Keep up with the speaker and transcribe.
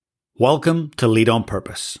Welcome to Lead on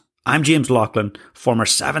Purpose. I'm James Laughlin, former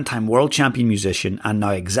 7-time world champion musician and now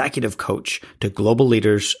executive coach to global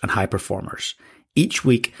leaders and high performers. Each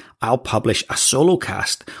week, I'll publish a solo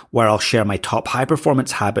cast where I'll share my top high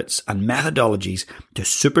performance habits and methodologies to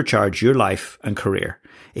supercharge your life and career.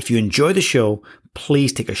 If you enjoy the show,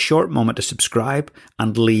 please take a short moment to subscribe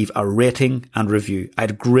and leave a rating and review.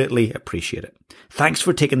 I'd greatly appreciate it. Thanks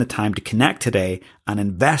for taking the time to connect today and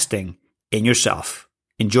investing in yourself.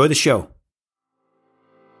 Enjoy the show.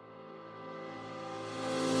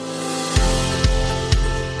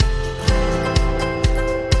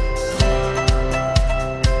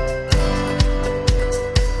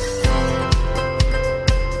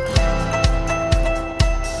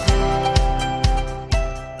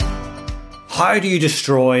 How do you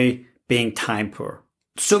destroy being time poor?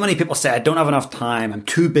 So many people say, I don't have enough time, I'm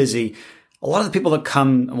too busy. A lot of the people that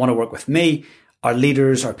come and want to work with me are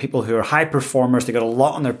leaders, are people who are high performers. They got a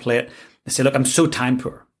lot on their plate. They say, look, I'm so time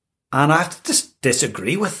poor. And I have to just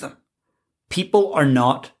disagree with them. People are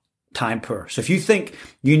not time poor. So if you think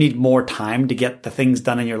you need more time to get the things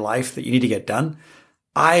done in your life that you need to get done,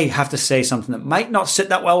 I have to say something that might not sit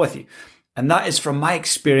that well with you. And that is from my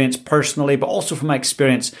experience personally, but also from my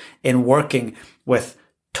experience in working with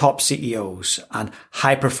top CEOs and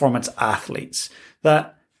high performance athletes,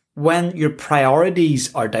 that when your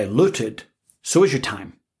priorities are diluted, so is your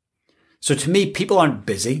time. So to me, people aren't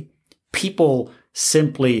busy. People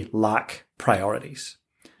simply lack priorities.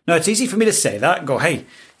 Now, it's easy for me to say that and go, hey,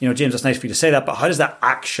 James, that's nice for you to say that, but how does that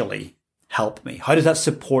actually help me? How does that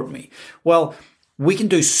support me? Well, we can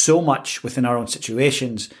do so much within our own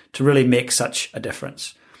situations to really make such a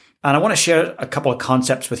difference. And I want to share a couple of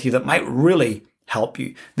concepts with you that might really help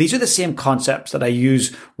you. These are the same concepts that I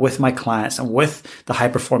use with my clients and with the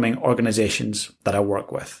high-performing organizations that I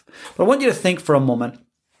work with. But I want you to think for a moment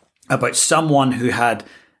about someone who had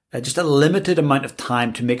just a limited amount of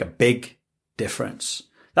time to make a big difference.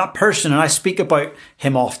 That person, and I speak about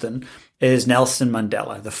him often, is Nelson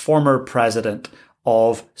Mandela, the former president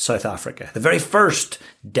of South Africa, the very first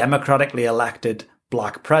democratically elected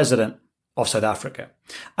black president of South Africa.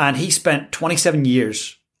 And he spent 27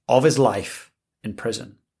 years of his life in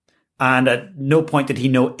prison. And at no point did he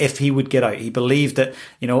know if he would get out. He believed that,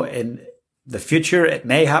 in the future, it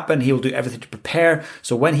may happen. He will do everything to prepare.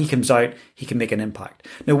 So when he comes out, he can make an impact.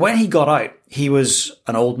 Now, when he got out, he was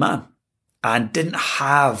an old man and didn't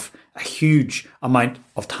have a huge amount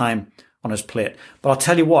of time on his plate. But I'll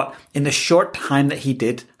tell you what, in the short time that he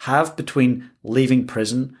did have between leaving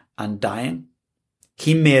prison and dying,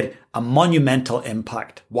 he made a monumental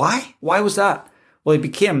impact. Why? Why was that? Well, he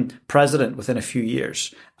became president within a few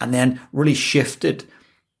years and then really shifted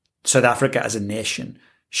South Africa as a nation,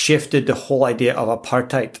 shifted the whole idea of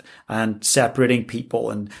apartheid and separating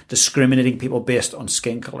people and discriminating people based on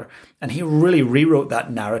skin color. And he really rewrote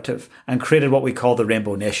that narrative and created what we call the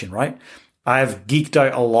Rainbow Nation, right? I've geeked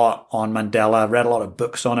out a lot on Mandela, read a lot of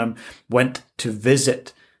books on him, went to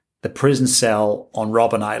visit the prison cell on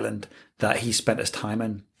Robben Island that he spent his time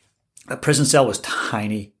in. The prison cell was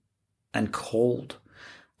tiny and cold.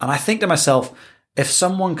 And I think to myself, if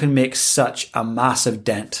someone can make such a massive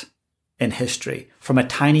dent in history from a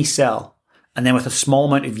tiny cell and then with a small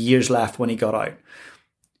amount of years left when he got out,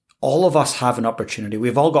 all of us have an opportunity.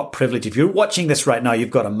 We've all got privilege. If you're watching this right now, you've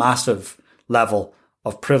got a massive level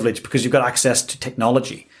of privilege because you've got access to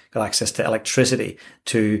technology, got access to electricity,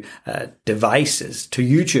 to devices, to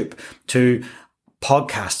YouTube, to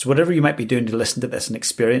podcasts, whatever you might be doing to listen to this and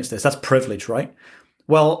experience this. That's privilege, right?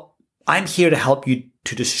 Well, I'm here to help you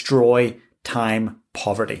to destroy time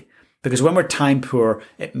poverty. Because when we're time poor,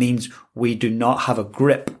 it means we do not have a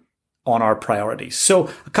grip on our priorities. So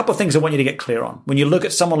a couple of things I want you to get clear on. When you look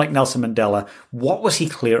at someone like Nelson Mandela, what was he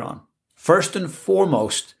clear on? First and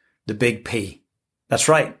foremost, the big P. That's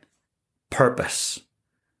right, purpose.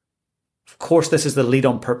 Of course, this is the Lead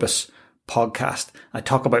on Purpose podcast. I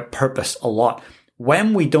talk about purpose a lot.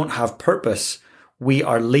 When we don't have purpose, we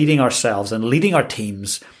are leading ourselves and leading our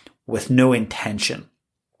teams with no intention.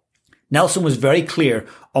 Nelson was very clear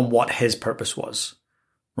on what his purpose was,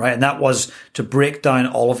 right? And that was to break down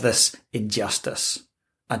all of this injustice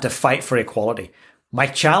and to fight for equality. My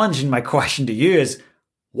challenge and my question to you is,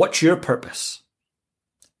 what's your purpose?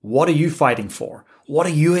 What are you fighting for? What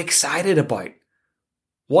are you excited about?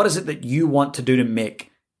 What is it that you want to do to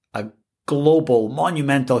make a global,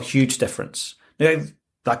 monumental, huge difference? Now,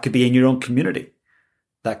 that could be in your own community.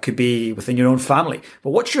 That could be within your own family.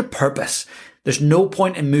 But what's your purpose? There's no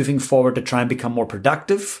point in moving forward to try and become more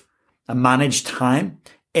productive and manage time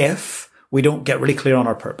if we don't get really clear on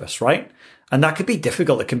our purpose, right? And that could be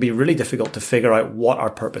difficult. It can be really difficult to figure out what our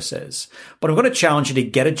purpose is. But I'm going to challenge you to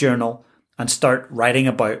get a journal and start writing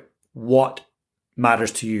about what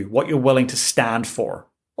matters to you, what you're willing to stand for.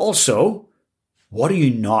 Also, what are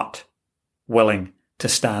you not willing to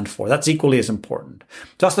stand for? That's equally as important.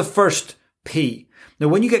 So that's the first P. Now,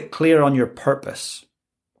 when you get clear on your purpose,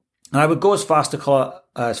 and I would go as far as to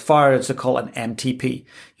call it an MTP,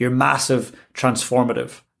 your massive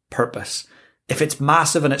transformative purpose. If it's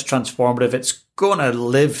massive and it's transformative, it's going to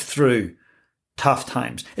live through tough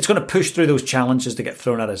times. It's going to push through those challenges that get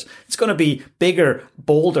thrown at us. It's going to be bigger,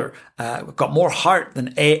 bolder. We've got more heart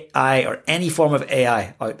than AI or any form of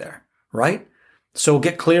AI out there, right? So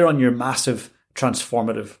get clear on your massive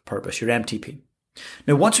transformative purpose, your MTP.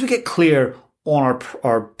 Now, once we get clear on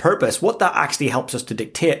our purpose, what that actually helps us to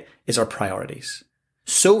dictate is our priorities.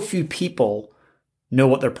 So few people know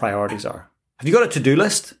what their priorities are. Have you got a to-do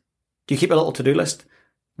list? Do you keep a little to-do list?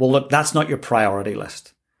 Well, look, that's not your priority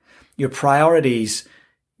list. Your priorities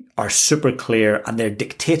are super clear and they're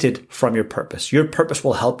dictated from your purpose. Your purpose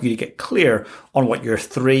will help you to get clear on what your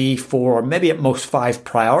 3, 4, or maybe at most 5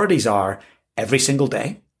 priorities are every single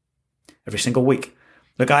day, every single week.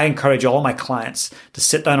 Look, I encourage all my clients to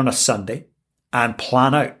sit down on a Sunday and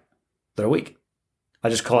plan out their week. I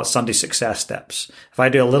just call it Sunday success steps. If I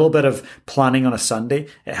do a little bit of planning on a Sunday,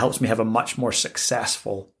 it helps me have a much more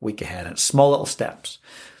successful week ahead. And it's small little steps.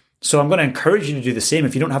 So I'm going to encourage you to do the same.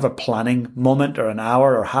 If you don't have a planning moment or an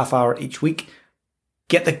hour or half hour each week,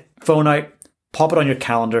 get the phone out, pop it on your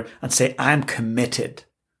calendar and say, I'm committed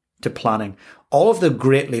to planning. All of the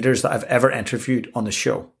great leaders that I've ever interviewed on the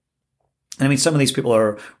show. And I mean, some of these people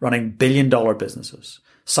are running billion-dollar businesses.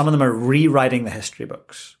 Some of them are rewriting the history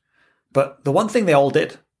books. But the one thing they all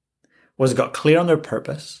did was got clear on their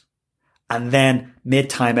purpose and then made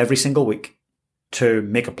time every single week to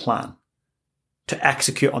make a plan, to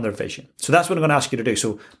execute on their vision. So that's what I'm going to ask you to do.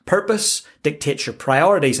 So purpose dictates your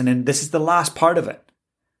priorities. And then this is the last part of it.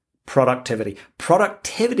 Productivity.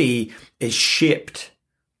 Productivity is shaped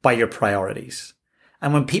by your priorities.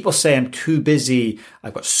 And when people say I'm too busy,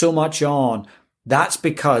 I've got so much on, that's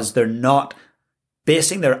because they're not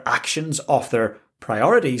basing their actions off their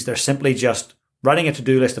priorities. They're simply just writing a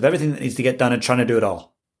to-do list of everything that needs to get done and trying to do it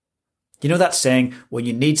all. You know that saying, when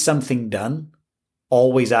you need something done,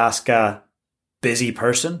 always ask a busy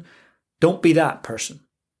person? Don't be that person.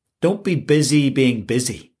 Don't be busy being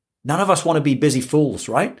busy. None of us want to be busy fools,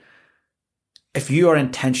 right? If you are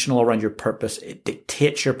intentional around your purpose, it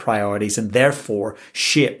dictates your priorities and therefore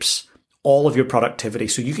shapes all of your productivity.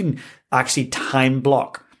 So you can actually time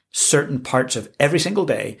block certain parts of every single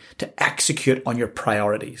day to execute on your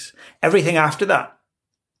priorities. Everything after that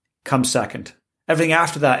comes second. Everything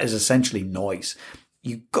after that is essentially noise.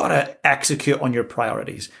 You gotta execute on your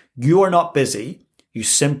priorities. You are not busy. You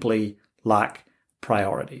simply lack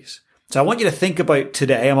priorities. So I want you to think about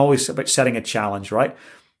today. I'm always about setting a challenge, right?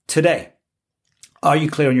 Today, are you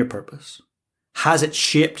clear on your purpose? Has it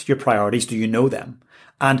shaped your priorities? Do you know them?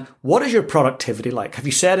 And what is your productivity like? Have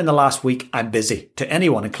you said in the last week, I'm busy, to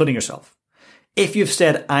anyone, including yourself? If you've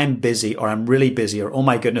said, I'm busy, or I'm really busy, or oh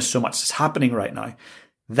my goodness, so much is happening right now,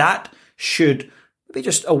 that should be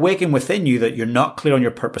just awaken within you that you're not clear on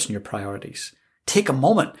your purpose and your priorities. Take a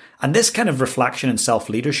moment. And this kind of reflection and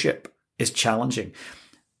self-leadership is challenging.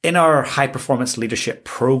 In our high-performance leadership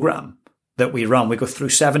program that we run, we go through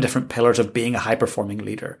 7 different pillars of being a high-performing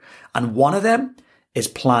leader. And one of them is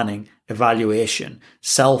planning, evaluation,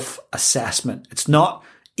 self-assessment. It's not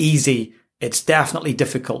easy. It's definitely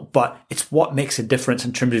difficult, but it's what makes a difference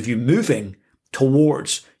in terms of you moving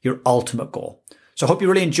towards your ultimate goal. So I hope you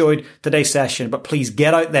really enjoyed today's session, but please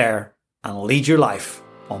get out there and lead your life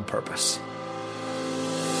on purpose.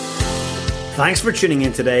 Thanks for tuning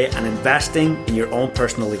in today and investing in your own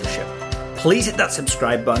personal leadership. Please hit that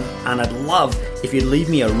subscribe button, and I'd love if you'd leave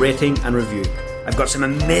me a rating and review. I've got some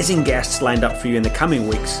amazing guests lined up for you in the coming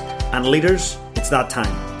weeks. And leaders, it's that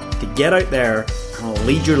time to get out there and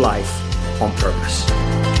lead your life on purpose.